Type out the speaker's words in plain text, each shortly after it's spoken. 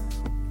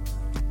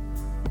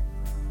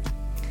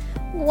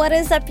What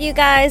is up, you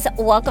guys?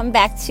 Welcome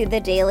back to the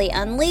Daily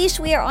Unleash.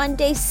 We are on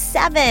day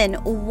 7,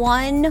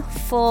 1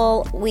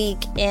 full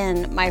week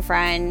in, my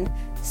friend.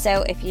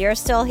 So if you're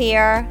still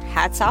here,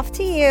 hats off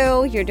to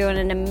you. You're doing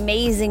an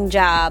amazing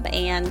job,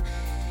 and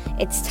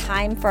it's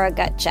time for a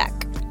gut check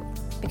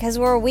because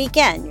we're a week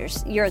in.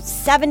 You're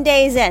 7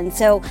 days in,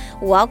 so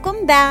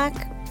welcome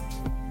back.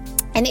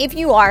 And if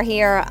you are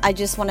here, I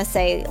just want to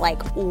say,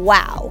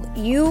 wow,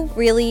 you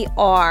really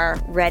are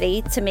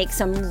ready to make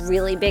some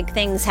really big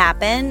things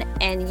happen.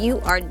 And you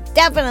are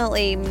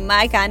definitely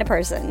my kind of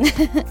person.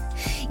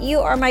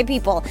 You are my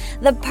people.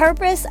 The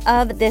purpose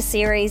of this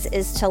series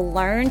is to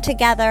learn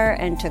together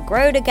and to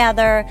grow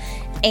together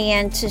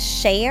and to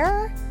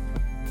share.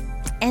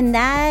 And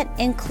that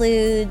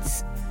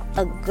includes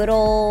a good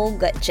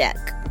old gut check.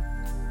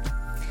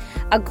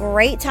 A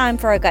great time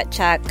for a gut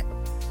check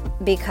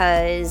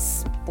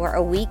because we're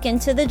a week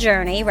into the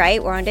journey,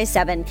 right? We're on day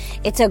 7.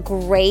 It's a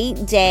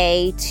great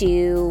day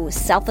to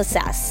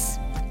self-assess.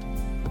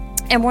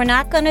 And we're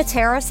not going to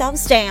tear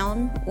ourselves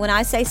down. When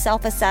I say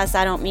self-assess,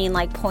 I don't mean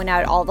point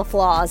out all the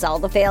flaws, all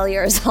the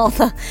failures, all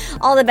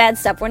the bad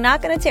stuff. We're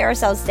not going to tear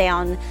ourselves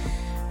down.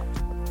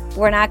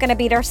 We're not going to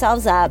beat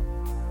ourselves up.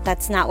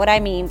 That's not what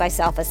I mean by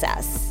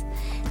self-assess.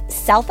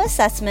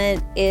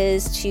 Self-assessment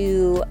is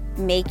to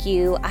make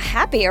you a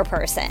happier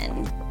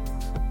person.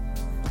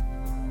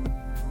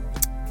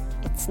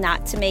 It's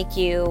not to make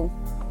you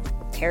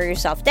tear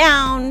yourself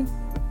down.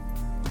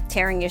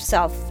 Tearing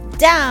yourself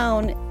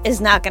down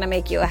is not going to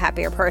make you a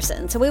happier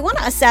person. So we want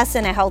to assess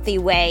in a healthy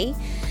way.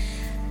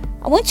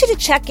 I want you to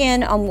check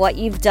in on what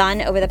you've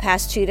done over the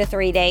past 2 to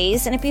 3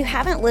 days. And if you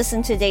haven't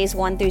listened to days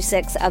 1 through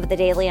 6 of the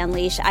Daily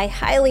Unleash, I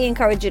highly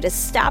encourage you to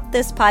stop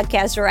this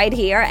podcast right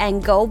here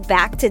and go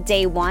back to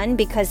day 1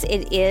 because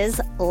it is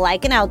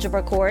like an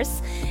algebra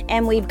course.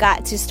 And we've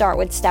got to start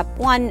with step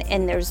 1,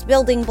 and there's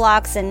building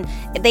blocks, and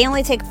they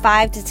only take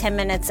 5 to 10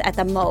 minutes at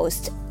the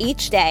most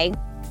each day.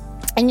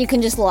 And you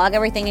can just log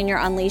everything in your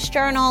Unleash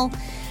journal.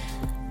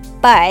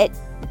 But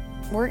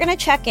we're going to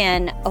check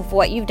in of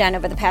what you've done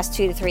over the past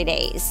 2 to 3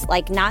 days.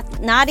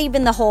 Not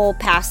even the whole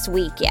past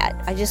week yet.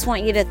 I just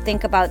want you to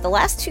think about the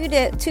last 2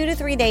 to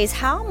 3 days.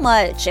 How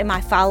much am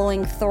I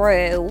following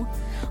through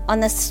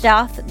on the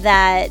stuff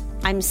that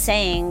I'm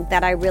saying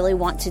that I really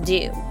want to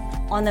do?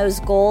 On those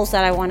goals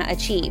that I want to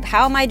achieve?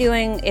 How am I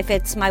doing if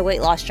it's my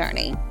weight loss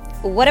journey?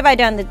 What have I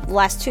done the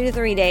last 2 to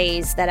 3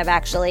 days that have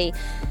actually,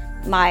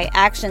 my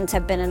actions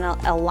have been in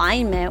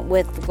alignment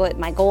with what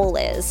my goal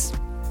is?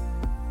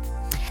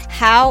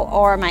 How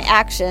are my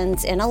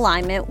actions in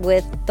alignment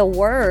with the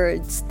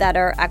words that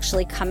are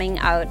actually coming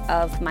out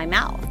of my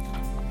mouth?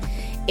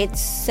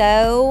 It's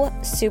so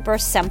super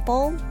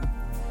simple,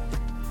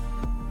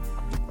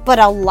 but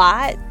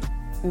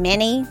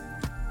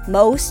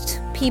most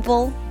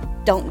people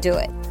don't do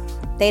it.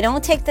 They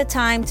don't take the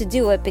time to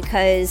do it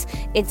because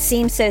it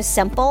seems so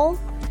simple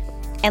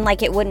and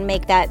like it wouldn't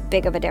make that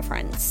big of a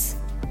difference.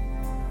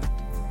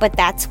 But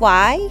that's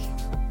why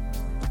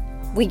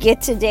we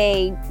get to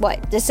day,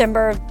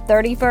 December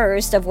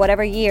 31st of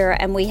whatever year,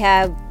 and we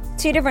have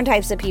 2 different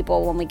types of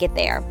people when we get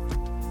there.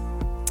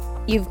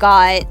 You've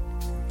got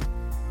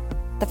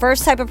the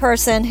first type of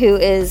person who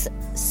is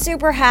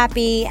super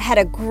happy, had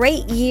a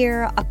great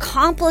year,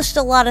 accomplished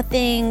a lot of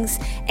things,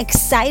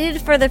 excited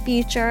for the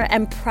future,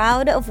 and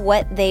proud of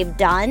what they've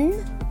done.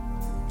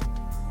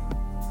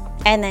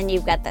 And then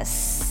you've got the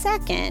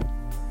second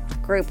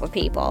group of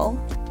people,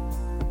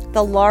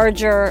 the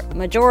larger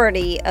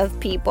majority of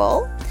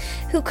people,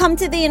 who come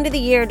to the end of the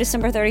year,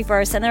 December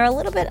 31st, and they're a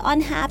little bit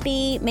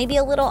unhappy, maybe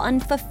a little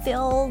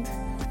unfulfilled,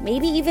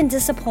 maybe even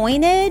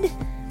disappointed,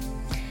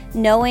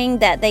 knowing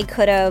that they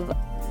could have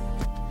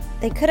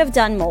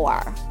done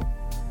more.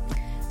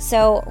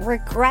 So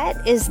regret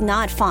is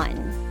not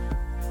fun.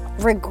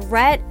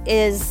 Regret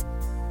it's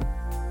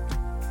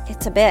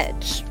a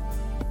bitch.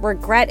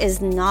 Regret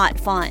is not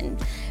fun.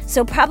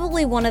 So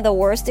probably one of the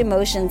worst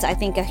emotions I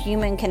think a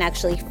human can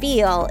actually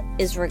feel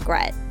is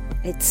regret.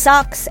 It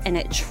sucks, and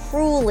it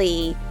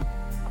truly,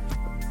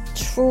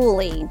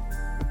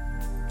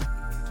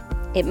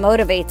 it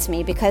motivates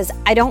me because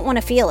I don't want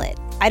to feel it.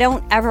 I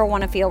don't ever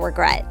want to feel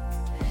regret.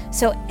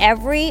 So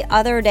every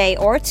other day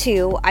or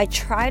 2, I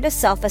try to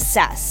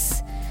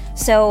self-assess.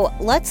 So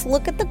let's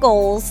look at the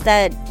goals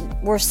that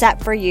were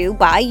set for you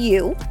by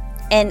you.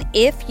 And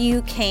if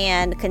you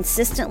can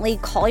consistently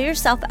call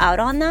yourself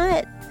out on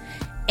that,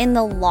 in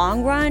the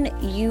long run,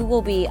 you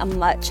will be a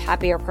much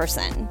happier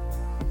person.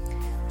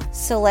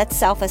 So let's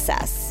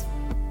self-assess.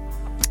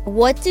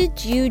 What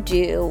did you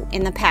do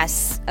in the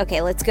past?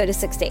 Okay, let's go to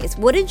 6 days.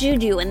 What did you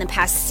do in the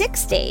past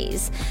 6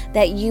 days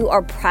that you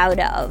are proud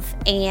of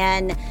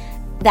and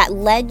that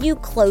led you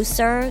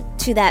closer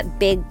to that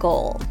big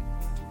goal?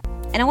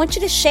 And I want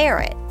you to share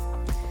it.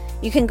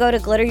 You can go to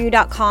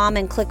glitteru.com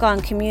and click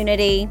on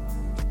community,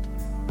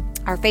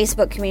 our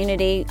Facebook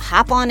community,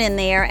 hop on in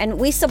there, and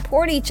we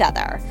support each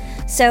other.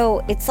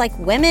 So it's like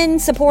women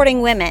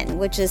supporting women,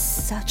 which is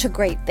such a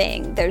great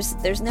thing.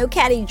 There's no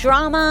catty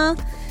drama.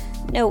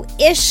 No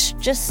ish,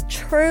 just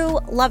true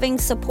loving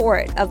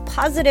support of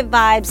positive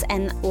vibes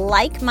and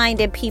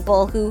like-minded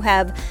people who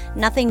have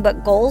nothing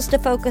but goals to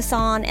focus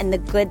on and the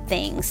good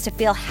things, to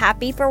feel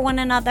happy for one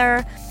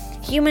another.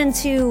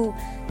 Humans who,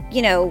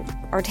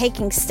 are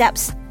taking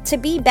steps to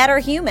be better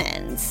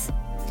humans.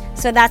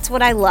 So that's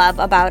what I love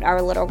about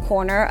our little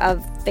corner of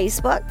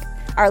Facebook,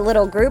 our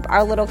little group,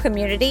 our little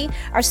community.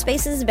 Our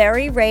space is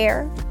very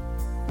rare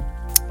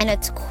and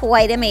it's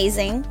quite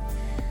amazing.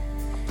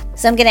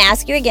 So I'm going to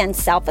ask you again,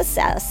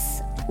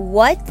 self-assess.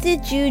 What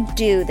did you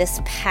do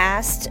this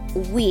past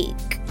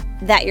week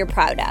that you're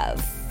proud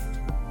of?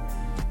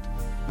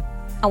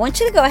 I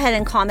want you to go ahead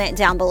and comment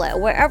down below,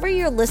 wherever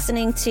you're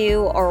listening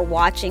to or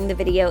watching the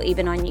video,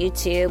 even on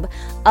YouTube,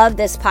 of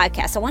this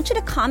podcast. I want you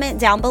to comment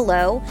down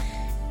below,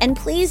 and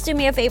please do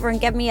me a favor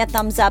and give me a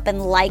thumbs up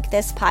and like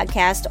this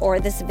podcast or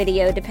this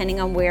video, depending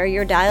on where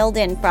you're dialed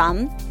in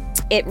from.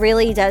 It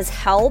really does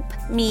help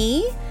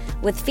me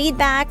with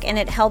feedback, and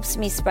it helps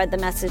me spread the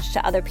message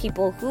to other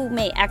people who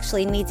may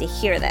actually need to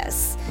hear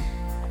this.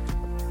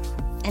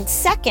 And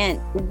second,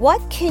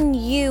 what can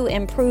you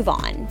improve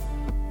on?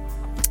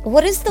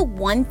 What is the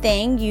one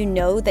thing you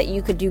know that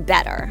you could do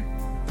better?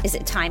 Is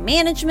it time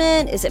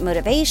management? Is it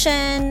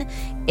motivation?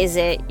 Is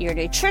it your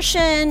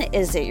nutrition?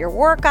 Is it your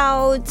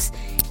workouts?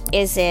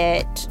 Is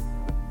it,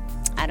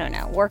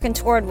 working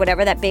toward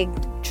whatever that big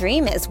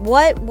dream is?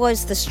 What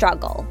was the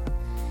struggle?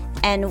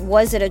 And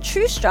was it a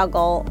true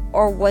struggle,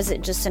 or was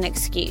it just an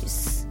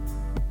excuse?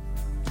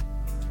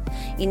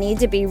 You need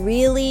to be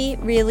really,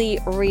 really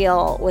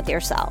real with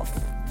yourself.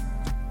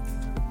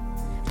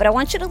 But I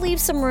want you to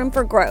leave some room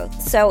for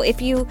growth. So if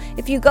you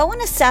go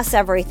and assess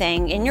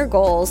everything in your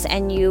goals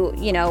and you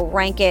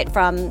rank it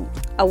from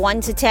a 1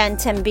 to 10,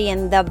 10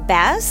 being the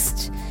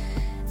best,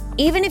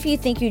 even if you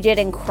think you did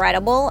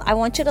incredible, I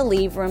want you to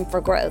leave room for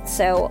growth.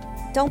 So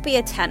don't be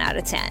a 10 out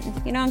of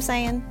 10. You know what I'm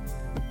saying?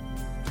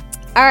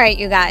 All right,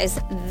 you guys,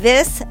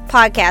 this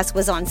podcast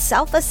was on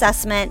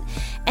self-assessment.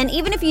 And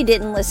even if you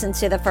didn't listen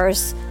to the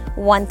first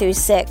 1 through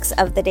 6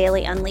 of the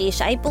Daily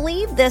Unleash, I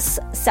believe this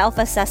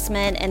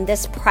self-assessment and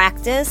this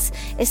practice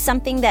is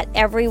something that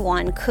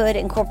everyone could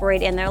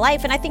incorporate in their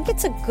life. And I think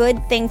it's a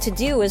good thing to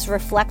do, is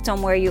reflect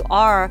on where you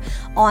are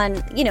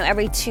on,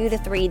 every 2 to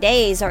 3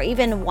 days, or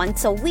even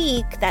once a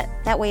week.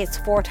 That way it's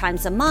 4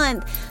 times a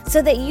month,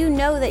 so that you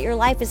know that your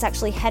life is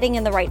actually heading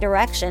in the right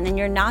direction and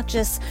you're not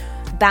just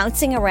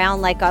bouncing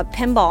around like a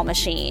pinball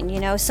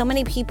machine. So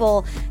many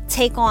people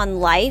take on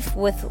life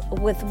with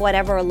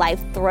whatever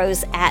life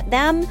throws at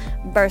them,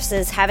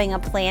 versus having a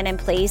plan in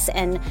place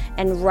and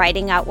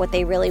writing out what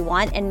they really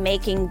want and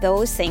making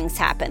those things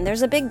happen.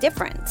 There's a big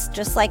difference.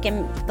 Just like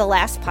in the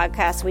last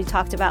podcast, we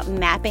talked about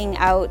mapping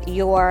out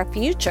your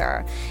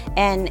future.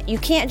 And you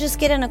can't just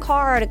get in a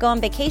car to go on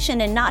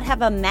vacation and not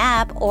have a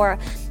map or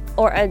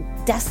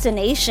a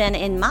destination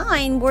in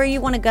mind where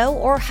you want to go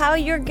or how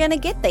you're going to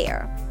get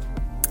there.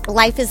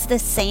 Life is the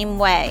same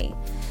way.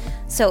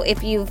 So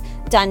if you've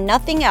done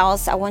nothing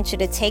else, I want you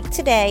to take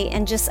today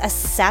and just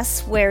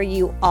assess where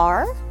you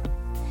are,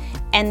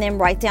 and then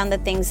write down the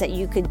things that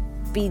you could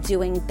be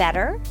doing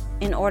better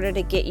in order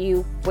to get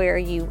you where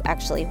you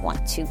actually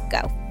want to go.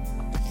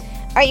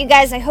 All right, you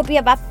guys, I hope you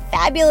have a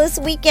fabulous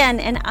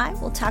weekend, and I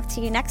will talk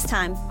to you next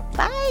time.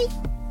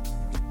 Bye.